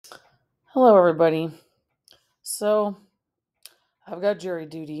Hello, everybody. So, I've got jury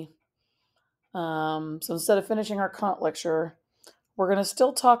duty. So instead of finishing our Kant lecture, we're going to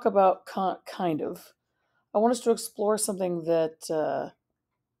still talk about Kant, kind of. I want us to explore something that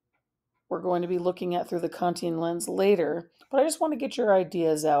we're going to be looking at through the Kantian lens later, but I just want to get your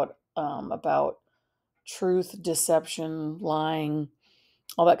ideas out about truth, deception, lying,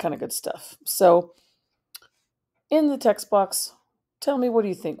 all that kind of good stuff. So, in the text box, tell me, what do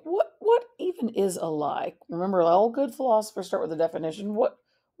you think? What even is a lie? Remember, all good philosophers start with a definition. What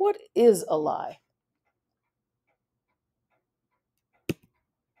is a lie?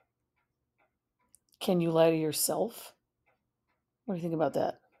 Can you lie to yourself? What do you think about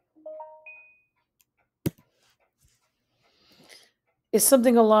that? Is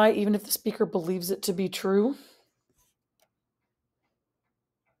something a lie even if the speaker believes it to be true?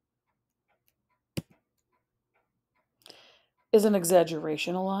 Is an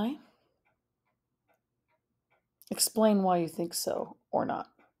exaggeration a lie? Explain why you think so or not.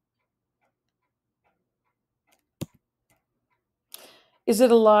 Is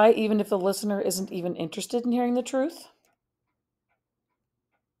it a lie even if the listener isn't even interested in hearing the truth?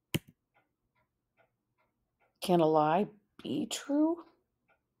 Can a lie be true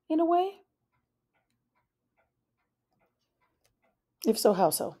in a way? If so, how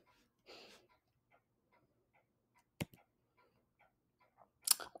so?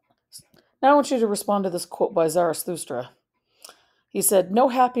 Now I want you to respond to this quote by Zarathustra. He said, "No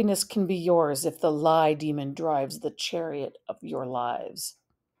happiness can be yours if the lie demon drives the chariot of your lives."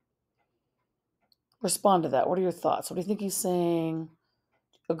 Respond to that. What are your thoughts? What do you think he's saying?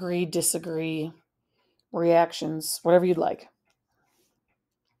 Agree, disagree, reactions, whatever you'd like.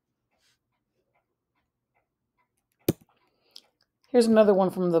 Here's another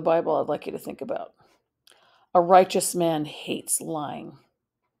one from the Bible I'd like you to think about. A righteous man hates lying.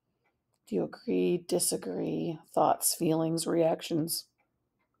 Do you agree, disagree, thoughts, feelings, reactions?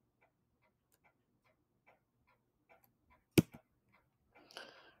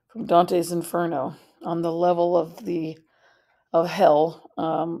 From Dante's Inferno, on the level of hell,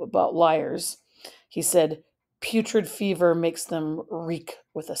 about liars, he said, putrid fever makes them reek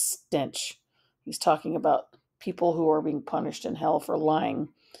with a stench. He's talking about people who are being punished in hell for lying,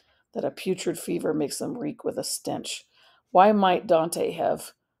 that a putrid fever makes them reek with a stench. Why might Dante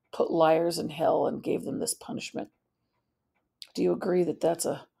have put liars in hell and gave them this punishment? Do you agree that that's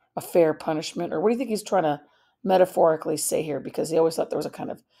a fair punishment? Or what do you think he's trying to metaphorically say here? Because he always thought there was a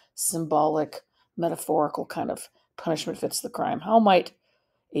kind of symbolic, metaphorical kind of punishment fits the crime. How might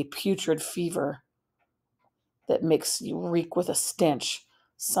a putrid fever that makes you reek with a stench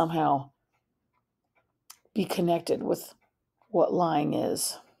somehow be connected with what lying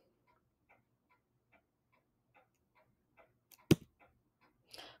is?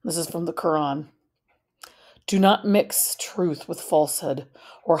 This is from the Quran. Do not mix truth with falsehood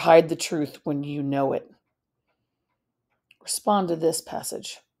or hide the truth when you know it. Respond to this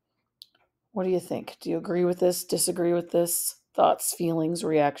passage. What do you think? Do you agree with this? Disagree with this? Thoughts, feelings,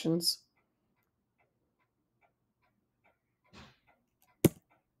 reactions?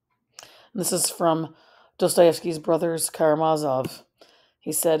 This is from Dostoevsky's Brothers Karamazov.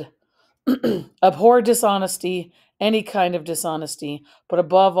 He said, abhor dishonesty, any kind of dishonesty, but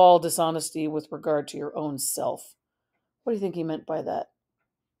above all dishonesty with regard to your own self. What do you think he meant by that?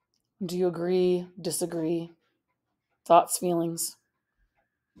 Do you agree, disagree? Thoughts, feelings?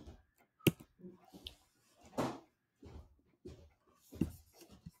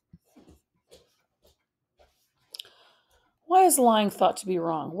 Why is lying thought to be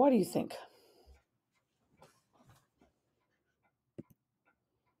wrong? Why do you think?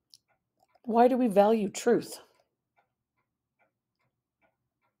 Why do we value truth?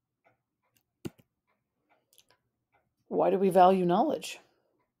 Why do we value knowledge?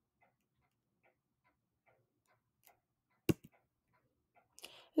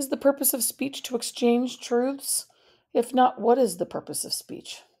 Is the purpose of speech to exchange truths? If not, what is the purpose of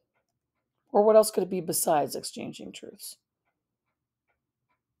speech? Or what else could it be besides exchanging truths?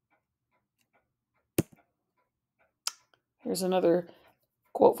 Here's another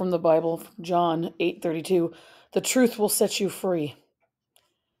quote from the Bible, from John 8:32. The truth will set you free.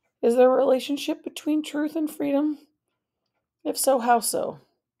 Is there a relationship between truth and freedom? If so, how so?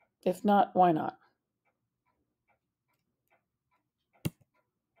 If not, why not?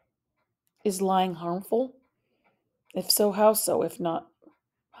 Is lying harmful? If so, how so? If not,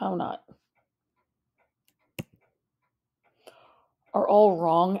 how not? Are all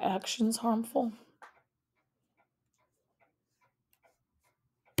wrong actions harmful?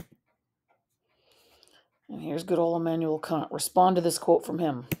 And here's good old Immanuel Kant. Respond to this quote from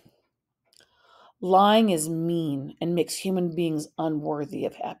him. Lying is mean and makes human beings unworthy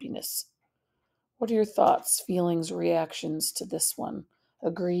of happiness. What are your thoughts, feelings, reactions to this one?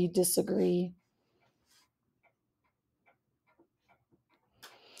 Agree, disagree?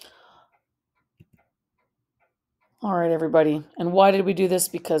 All right, everybody. And why did we do this?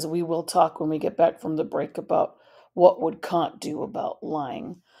 Because we will talk when we get back from the break about what would Kant do about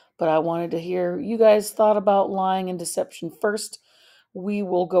lying. But I wanted to hear you guys thought about lying and deception first. We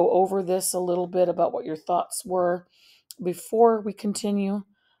will go over this a little bit about what your thoughts were before we continue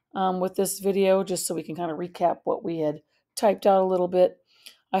with this video, just so we can kind of recap what we had typed out a little bit.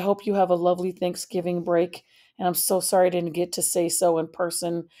 I hope you have a lovely Thanksgiving break. And I'm so sorry I didn't get to say so in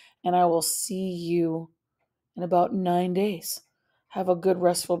person. And I will see you in about 9 days. Have a good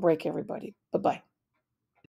restful break, everybody. Bye-bye.